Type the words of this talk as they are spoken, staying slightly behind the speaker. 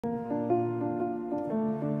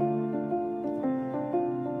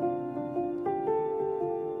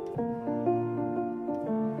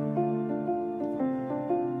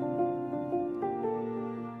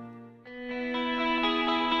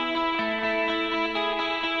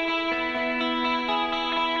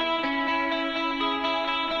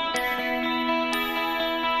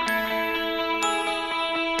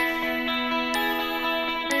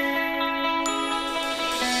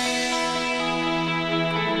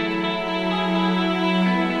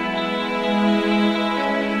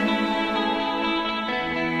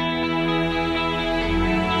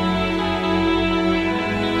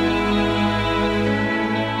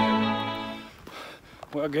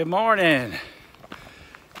Good morning.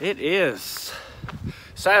 It is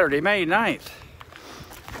Saturday, May 9th,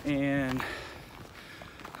 and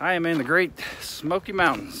I am in the great Smoky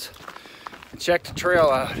Mountains. And check the trail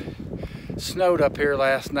out. It snowed up here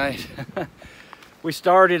last night. We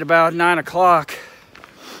started about 9 o'clock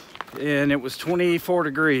and it was 24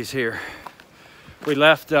 degrees here. We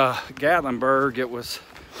left Gatlinburg, it was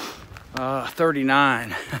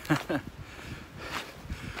 39.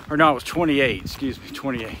 Or no, it was 28, excuse me,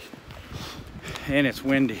 28. And it's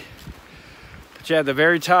windy. But yeah, the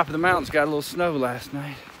very top of the mountains got a little snow last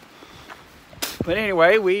night. But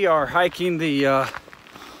anyway, we are hiking the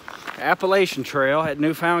Appalachian Trail at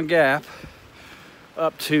Newfound Gap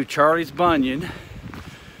up to Charlie's Bunyan.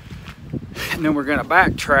 And then we're gonna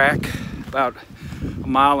backtrack about a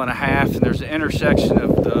mile and a half, and there's an intersection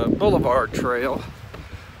of the Boulevard Trail,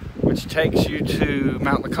 which takes you to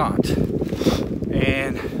Mount LeConte.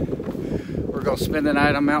 And we're gonna spend the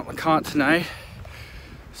night on Mount LeConte tonight.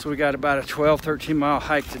 So we got about a 12, 13 mile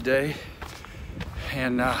hike today.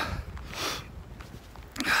 And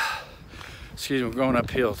excuse me, we're going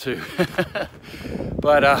uphill too.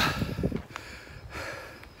 But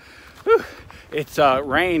it's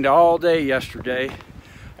rained all day yesterday.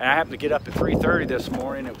 And I happened to get up at 3:30 this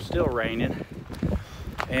morning. It was still raining.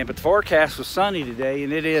 But the forecast was sunny today,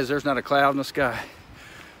 and it is. There's not a cloud in the sky.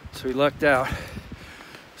 So we lucked out.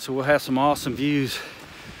 So we'll have some awesome views.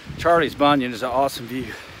 Charlie's Bunyan is an awesome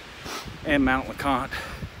view. And Mount LeConte.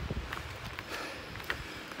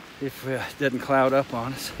 If it doesn't cloud up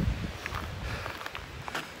on us.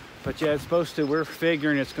 But yeah, it's supposed to. We're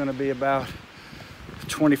figuring it's going to be about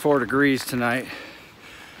 24 degrees tonight.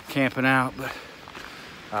 Camping out, but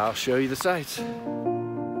I'll show you the sights.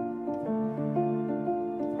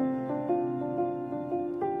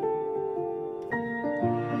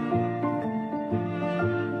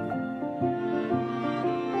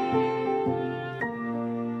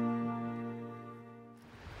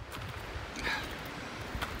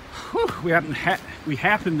 We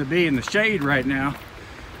happen to be in the shade right now.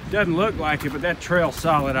 Doesn't look like it, but that trail's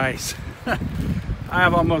solid ice.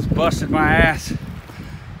 I've almost busted my ass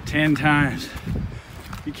 10 times.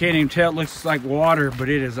 You can't even tell, it looks like water, but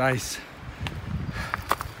it is ice.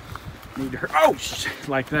 Need to hurt. Oh,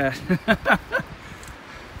 like that.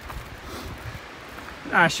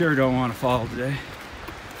 I sure don't want to fall today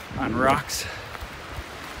on rocks.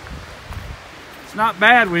 It's not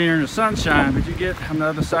bad when you're in the sunshine, but you get on the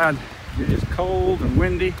other side, it is cold and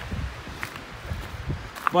windy.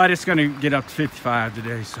 But it's going to get up to 55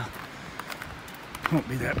 today, so it won't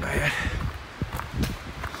be that bad.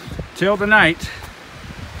 Till the night,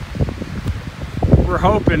 we're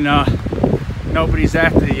hoping nobody's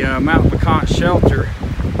at the Mount LeConte shelter,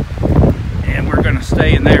 and we're going to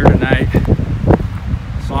stay in there tonight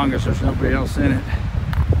as long as there's nobody else in it.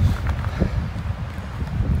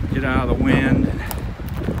 Get out of the wind.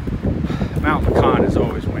 Mount LeConte is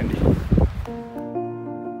always windy.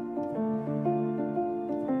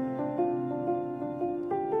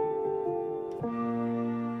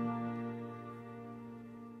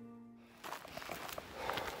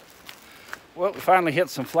 Well, we finally hit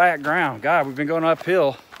some flat ground. God, we've been going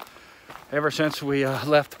uphill ever since we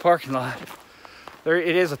left the parking lot.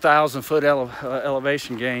 It is a 1,000-foot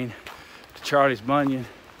elevation gain to Charlie's Bunyan.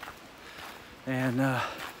 And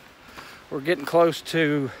we're getting close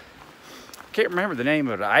to, I can't remember the name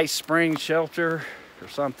of it, Ice Spring Shelter or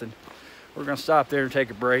something. We're gonna stop there and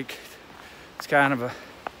take a break. It's kind of a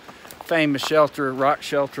famous shelter, rock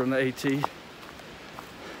shelter on the AT.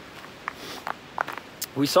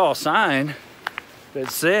 We saw a sign that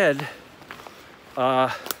said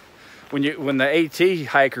when the AT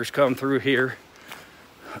hikers come through here,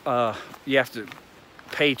 you have to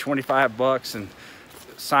pay 25 bucks and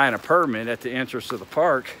sign a permit at the entrance of the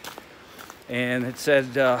park. And it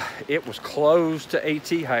said it was closed to AT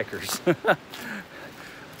hikers.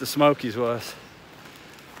 The Smokies was.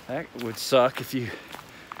 That would suck if you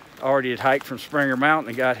already had hiked from Springer Mountain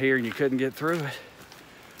and got here and you couldn't get through it.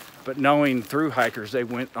 But knowing through hikers, they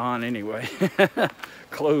went on anyway,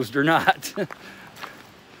 closed or not.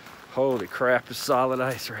 Holy crap, it's solid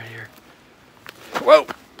ice right here. Whoa!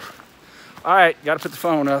 All right, gotta put the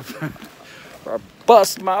phone up or I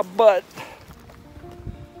bust my butt.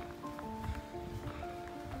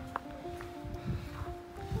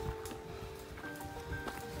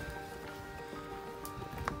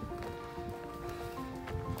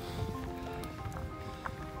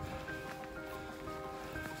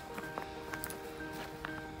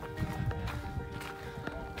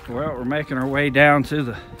 Well, we're making our way down to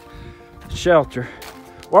the shelter.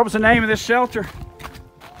 What was the name of this shelter?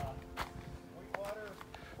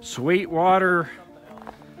 Sweetwater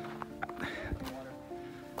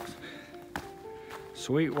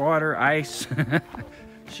Sweetwater ice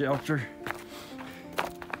shelter.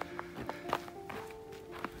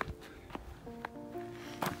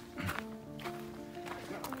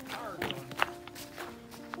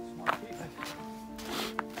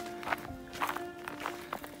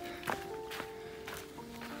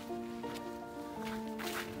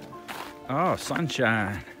 Oh,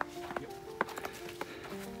 sunshine.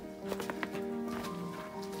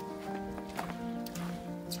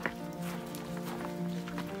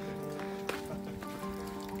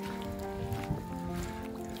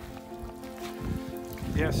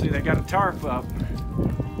 Yeah, see, they got a tarp up.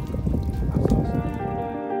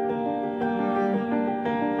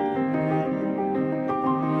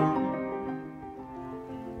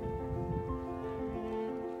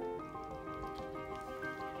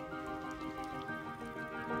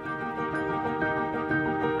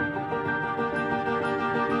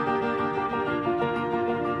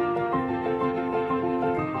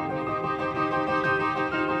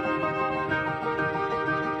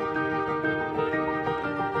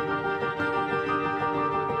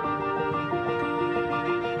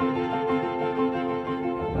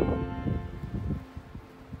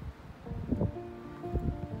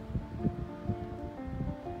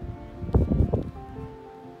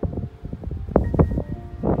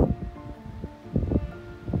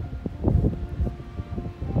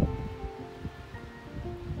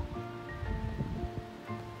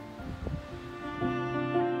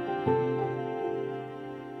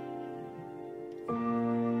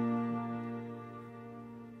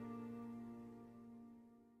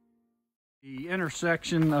 The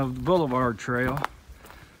intersection of the Boulevard Trail.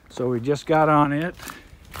 So we just got on it,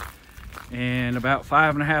 and about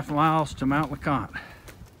 5.5 miles to Mount LeConte.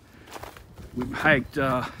 We've hiked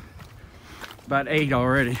about 8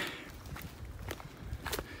 already.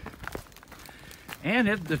 And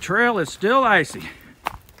the trail is still icy.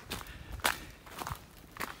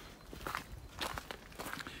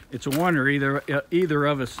 It's a wonder either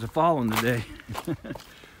of us have fallen today.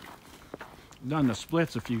 Done the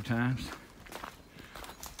splits a few times.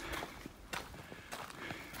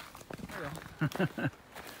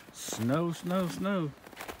 Snow, snow, snow.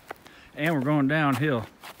 And we're going downhill.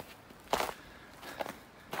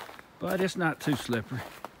 But it's not too slippery.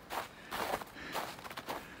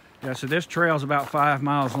 Yeah, so this trail is about 5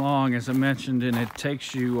 miles long, as I mentioned, and it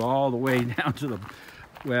takes you all the way down to the,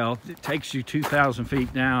 well, it takes you 2,000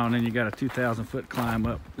 feet down, and you got a 2,000 foot climb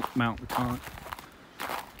up Mount LeConte.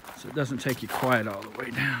 So it doesn't take you quite all the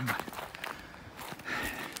way down.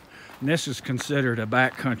 And this is considered a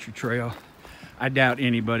backcountry trail. I doubt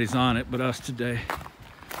anybody's on it but us today.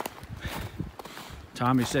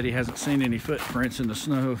 Tommy said he hasn't seen any footprints in the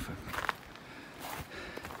snow.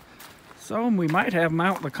 So we might have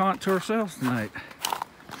Mount LeConte to ourselves tonight.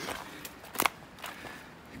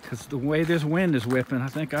 Because the way this wind is whipping, I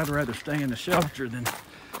think I'd rather stay in the shelter than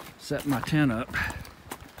set my tent up.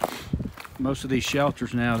 Most of these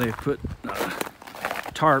shelters now, they've put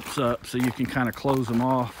tarps up so you can kind of close them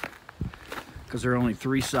off, because they're only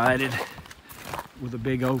 3-sided with a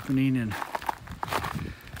big opening, and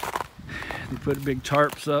they put big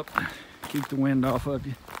tarps up, keep the wind off of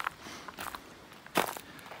you.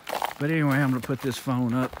 But anyway, I'm gonna put this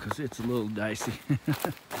phone up because it's a little dicey.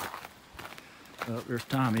 Oh, there's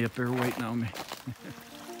Tommy up there waiting on me.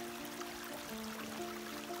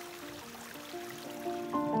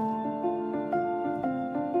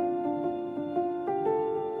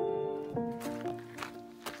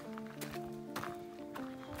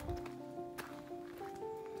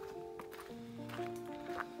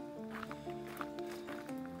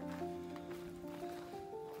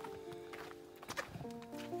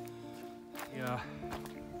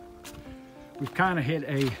 We've kind of hit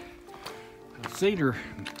a cedar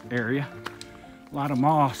area, a lot of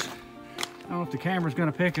moss. I don't know if the camera's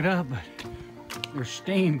going to pick it up, but there's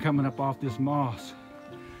steam coming up off this moss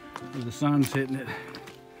where the sun's hitting it.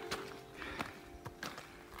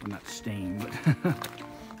 Well, not steam, but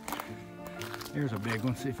there's a big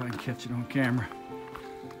one. See if I can catch it on camera.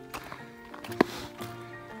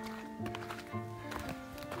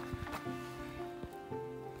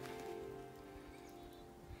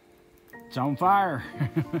 It's on fire.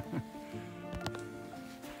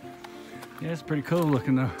 Yeah, it's pretty cool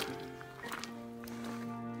looking though.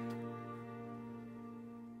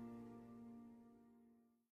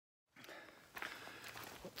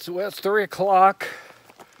 So it's 3 o'clock.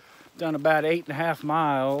 Done about 8.5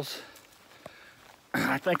 miles.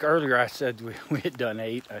 I think earlier I said we had done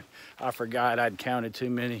 8. I forgot I'd counted too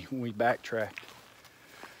many when we backtracked.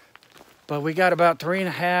 But we got about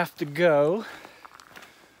 3.5 to go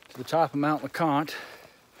to the top of Mount LeConte.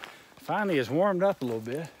 Finally, it's warmed up a little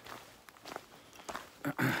bit.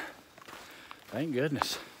 Thank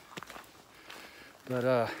goodness.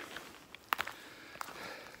 But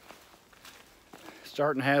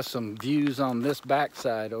starting to have some views on this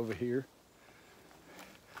backside over here,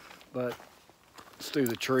 but it's through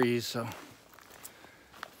the trees, so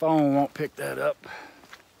phone won't pick that up.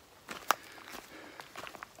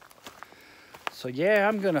 So yeah,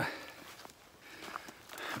 I'm gonna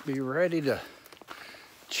be ready to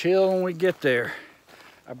chill when we get there.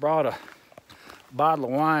 I brought a bottle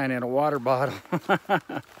of wine and a water bottle.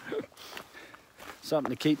 Something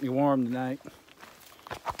to keep me warm tonight.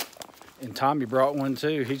 And Tommy brought one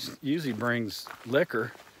too. He usually brings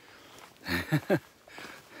liquor.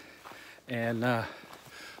 And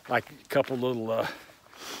like a couple little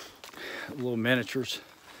miniatures.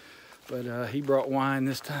 But he brought wine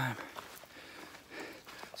this time.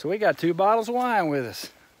 So we got 2 bottles of wine with us.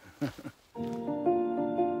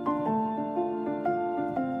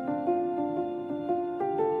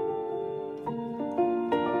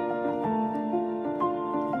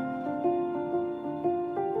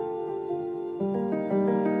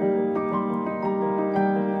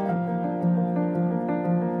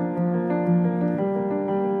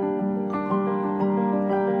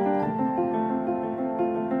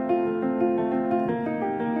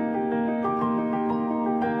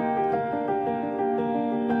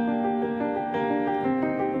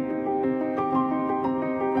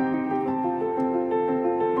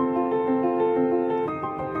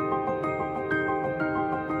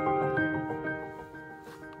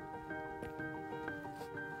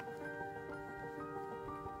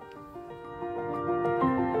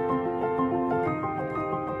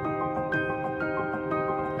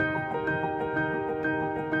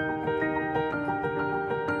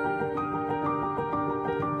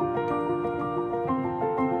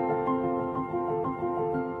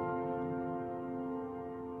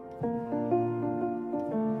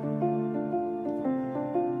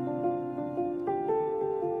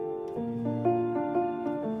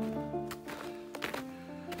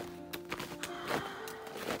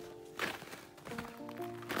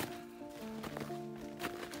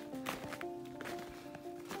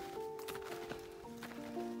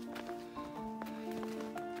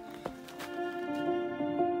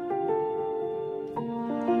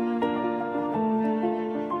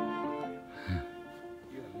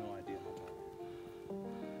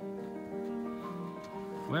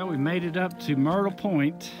 Well, we made it up to Myrtle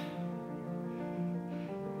Point,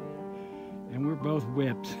 and we're both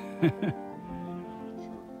whipped. And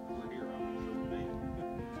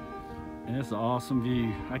it's an awesome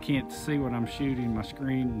view. I can't see what I'm shooting. My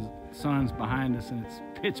screen, the sun's behind us, and it's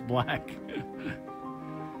pitch black.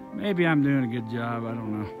 Maybe I'm doing a good job, I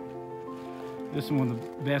don't know. This is one of the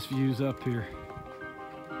best views up here.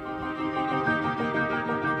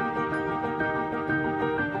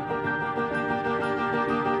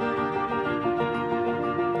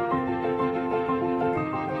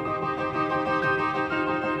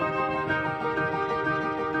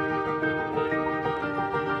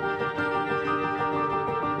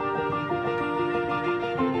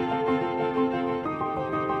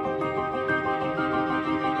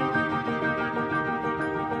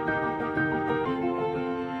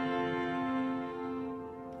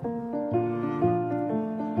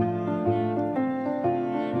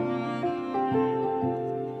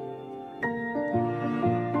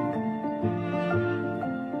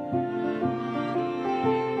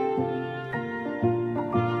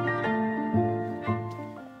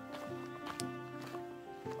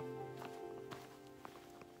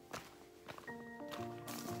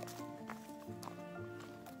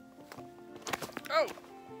 Oh!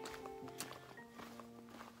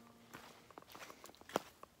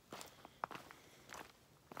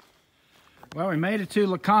 Well, we made it to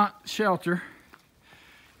LeConte Shelter,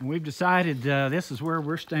 and we've decided this is where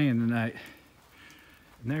we're staying tonight.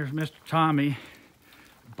 And there's Mr. Tommy,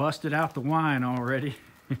 busted out the wine already.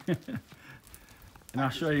 And I'll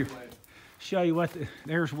show you what,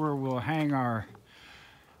 there's where we'll hang our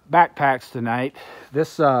backpacks tonight.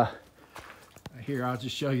 This, here, I'll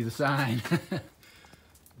just show you the sign.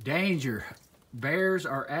 Danger, bears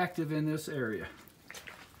are active in this area.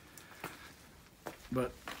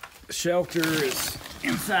 But the shelter is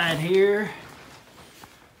inside here,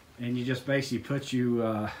 and you just basically put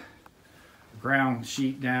your ground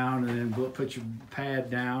sheet down, and then put your pad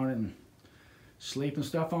down and sleep and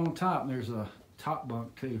stuff on top. And there's a top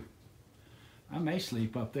bunk too. I may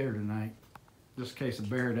sleep up there tonight, just in case a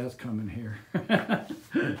bear does come in here.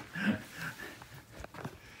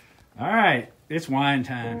 All right, it's wine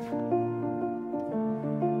time.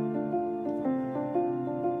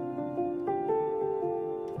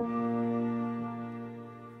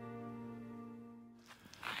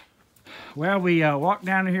 Well, we walked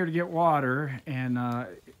down here to get water, and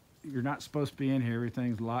you're not supposed to be in here.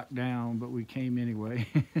 Everything's locked down, but we came anyway.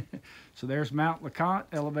 So there's Mount LeConte,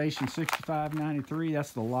 elevation 6593.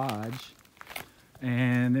 That's the lodge.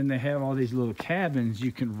 And then they have all these little cabins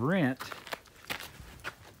you can rent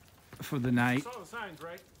for the night. You saw the signs,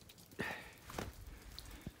 right?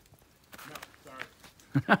 No,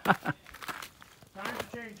 sorry. Times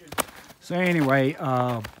are changing. So anyway,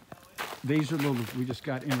 these are little, we just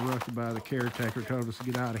got interrupted by the caretaker, told us to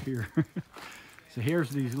get out of here. So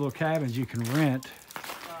here's these little cabins you can rent.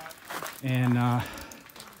 And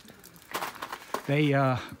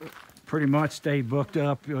they pretty much stay booked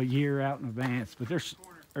up a year out in advance. But there's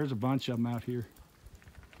a bunch of them out here.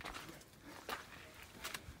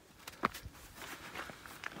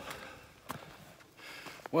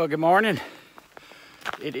 Well, good morning.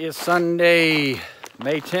 It is Sunday,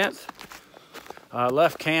 May 10th.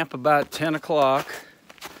 Left camp about 10 o'clock.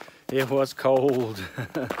 It was cold.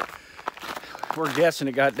 We're guessing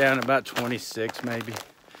it got down to about 26, maybe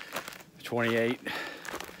 28.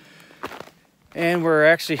 And we're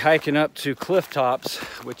actually hiking up to Cliff Tops,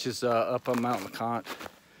 which is up on Mount LeConte.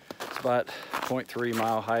 It's about a 0.3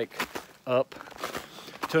 mile hike up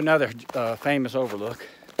to another famous overlook.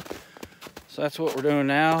 So that's what we're doing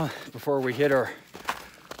now before we hit our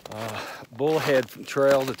Bullhead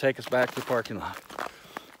Trail to take us back to the parking lot,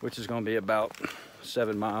 which is going to be about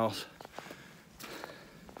 7 miles.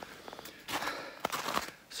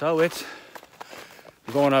 So it's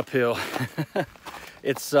going uphill.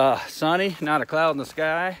 It's sunny, not a cloud in the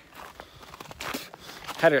sky.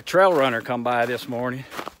 Had a trail runner come by this morning,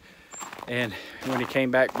 and when he came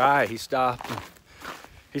back by, he stopped. And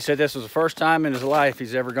he said this was the first time in his life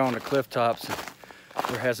he's ever gone to Cliff Tops. And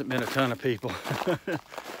there hasn't been a ton of people.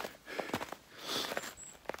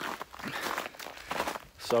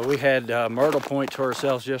 So we had Myrtle Point to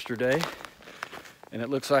ourselves yesterday, and it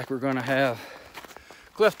looks like we're going to have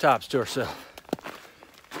Cliff Tops to ourselves.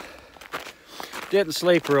 Didn't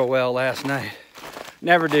sleep real well last night.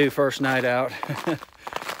 Never do first night out.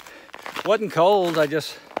 Wasn't cold, I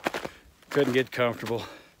just couldn't get comfortable.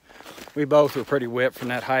 We both were pretty wet from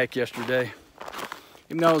that hike yesterday.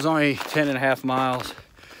 Even though it was only 10.5 miles,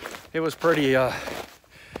 it was pretty, it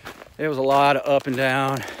was a lot of up and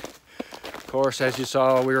down. Of course, as you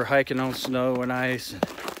saw, we were hiking on snow and ice. And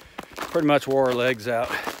pretty much wore our legs out.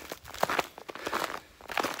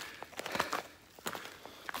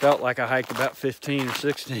 Felt like I hiked about 15 or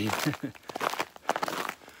 16.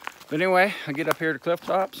 But anyway, I get up here to Cliff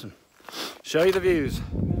Tops and show you the views.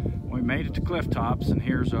 We made it to Cliff Tops, and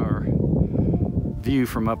here's our view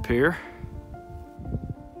from up here.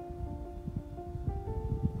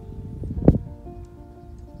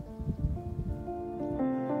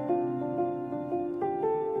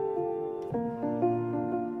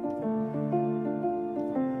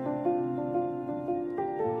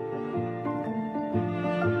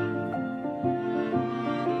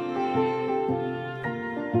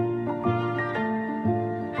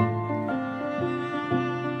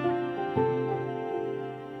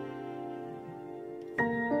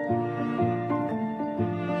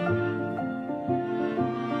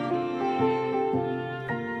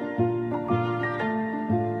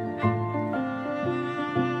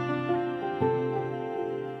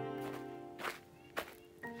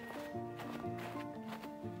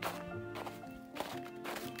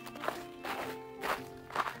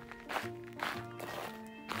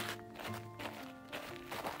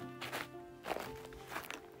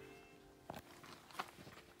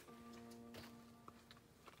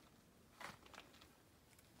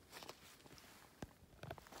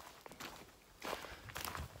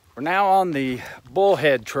 We're now on the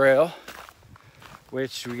Bullhead Trail,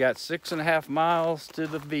 which we got 6.5 miles to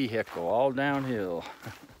the vehicle, all downhill.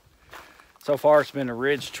 So far it's been a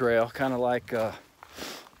ridge trail, kind of like the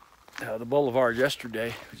boulevard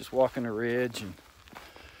yesterday. We're just walking a ridge, and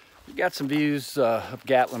you got some views of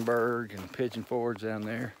Gatlinburg and Pigeon Forge down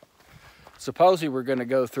there. Supposedly we're going to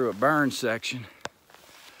go through a burn section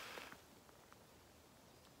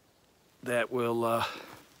that will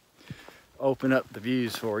open up the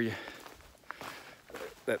views for you.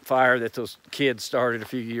 That fire that those kids started a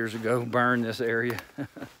few years ago burned this area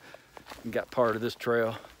and got part of this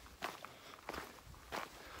trail.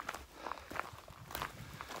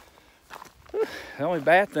 The only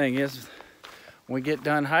bad thing is when we get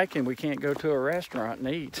done hiking, we can't go to a restaurant and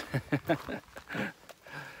eat.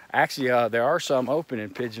 Actually, there are some open in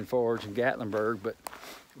Pigeon Forge and Gatlinburg, but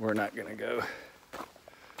we're not gonna go.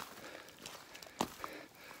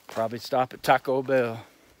 Probably stop at Taco Bell.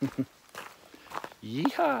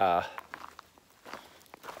 Yeehaw.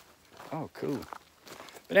 Oh, cool.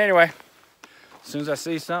 But anyway, As soon as I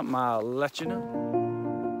see something, I'll let you know.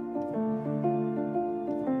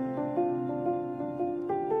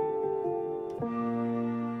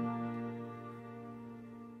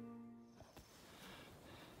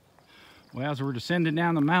 Well, as we're descending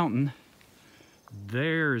down the mountain,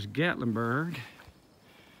 there's Gatlinburg.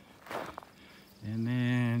 And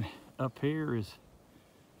then up here is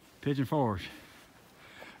Pigeon Forge,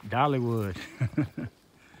 Dollywood.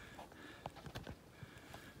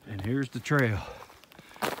 And here's the trail.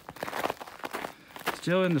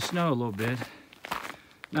 Still in the snow a little bit,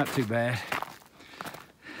 not too bad.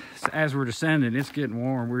 So as we're descending, it's getting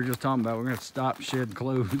warm. We were just talking about we're gonna have to stop shedding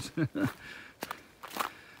clothes.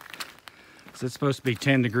 So it's supposed to be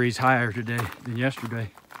 10 degrees higher today than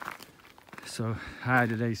yesterday. So high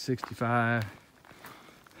today, 65.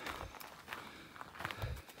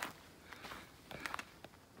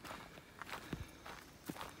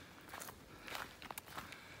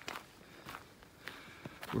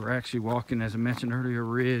 We're actually walking, as I mentioned earlier, a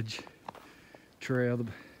ridge trail.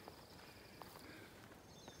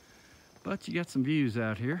 But you got some views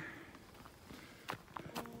out here.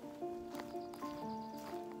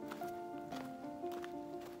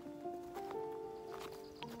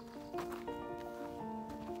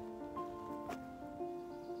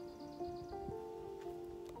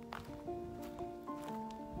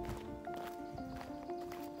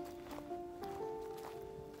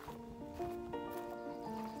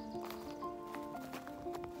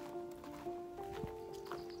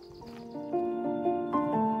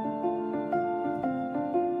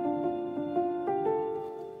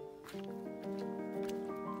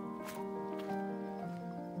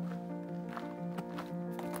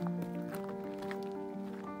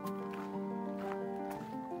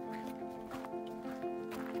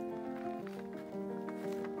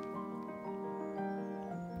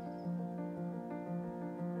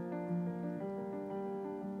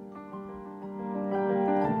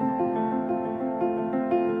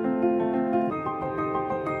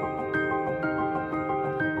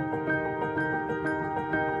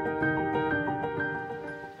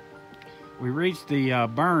 We reached the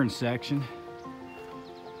burn section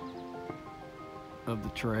of the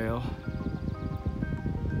trail.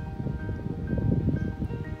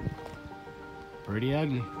 Pretty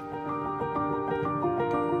ugly.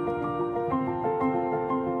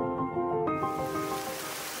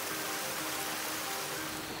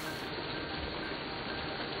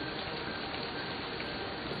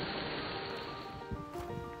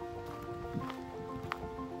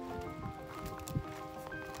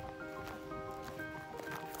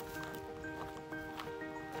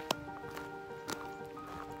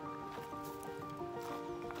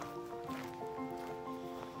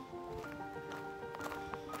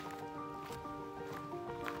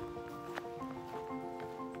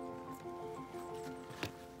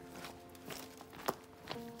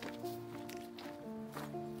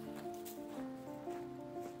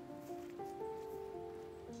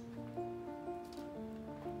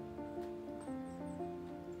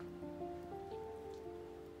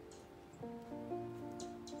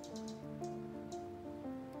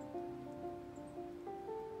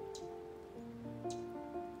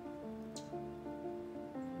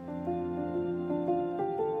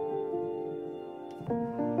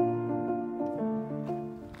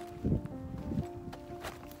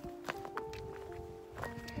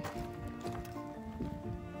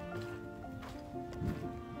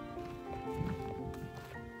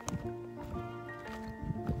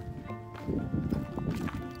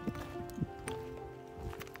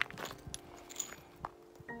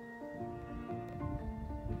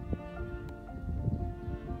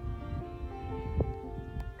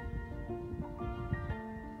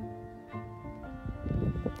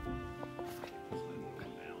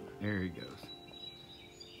 There he goes.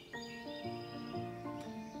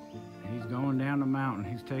 He's going down the mountain.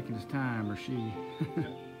 He's taking his time, or she.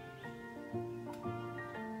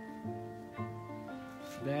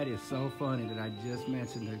 That is so funny that I just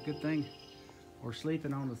mentioned it. Good thing we're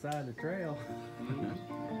sleeping on the side of the trail.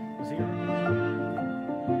 Was he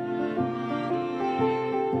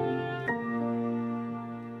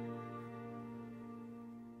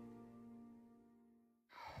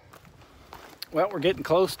Well, we're getting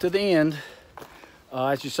close to the end.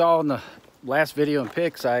 As you saw in the last video and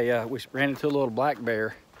pics, we ran into a little black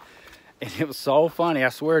bear, and it was so funny. I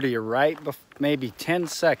swear to you, maybe 10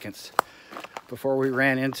 seconds before we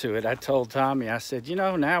ran into it, I told Tommy, I said, you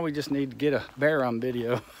know, now we just need to get a bear on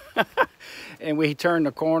video. And we turned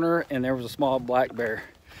the corner, and there was a small black bear.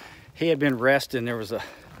 He had been resting. There was a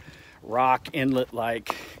rock inlet,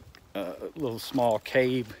 like a little small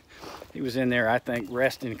cave He was in there, I think,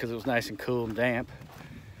 resting because it was nice and cool and damp.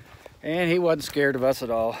 And he wasn't scared of us at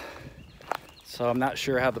all. So I'm not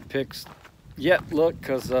sure how the pics yet look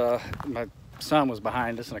because my son was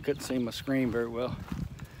behind us and I couldn't see my screen very well.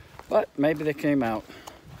 But maybe they came out.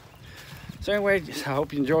 So anyway, I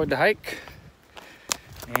hope you enjoyed the hike.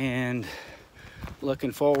 And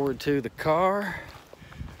looking forward to the car,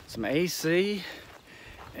 some AC,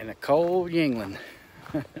 and a cold Yingling.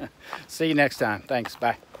 See you next time. Thanks.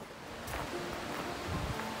 Bye.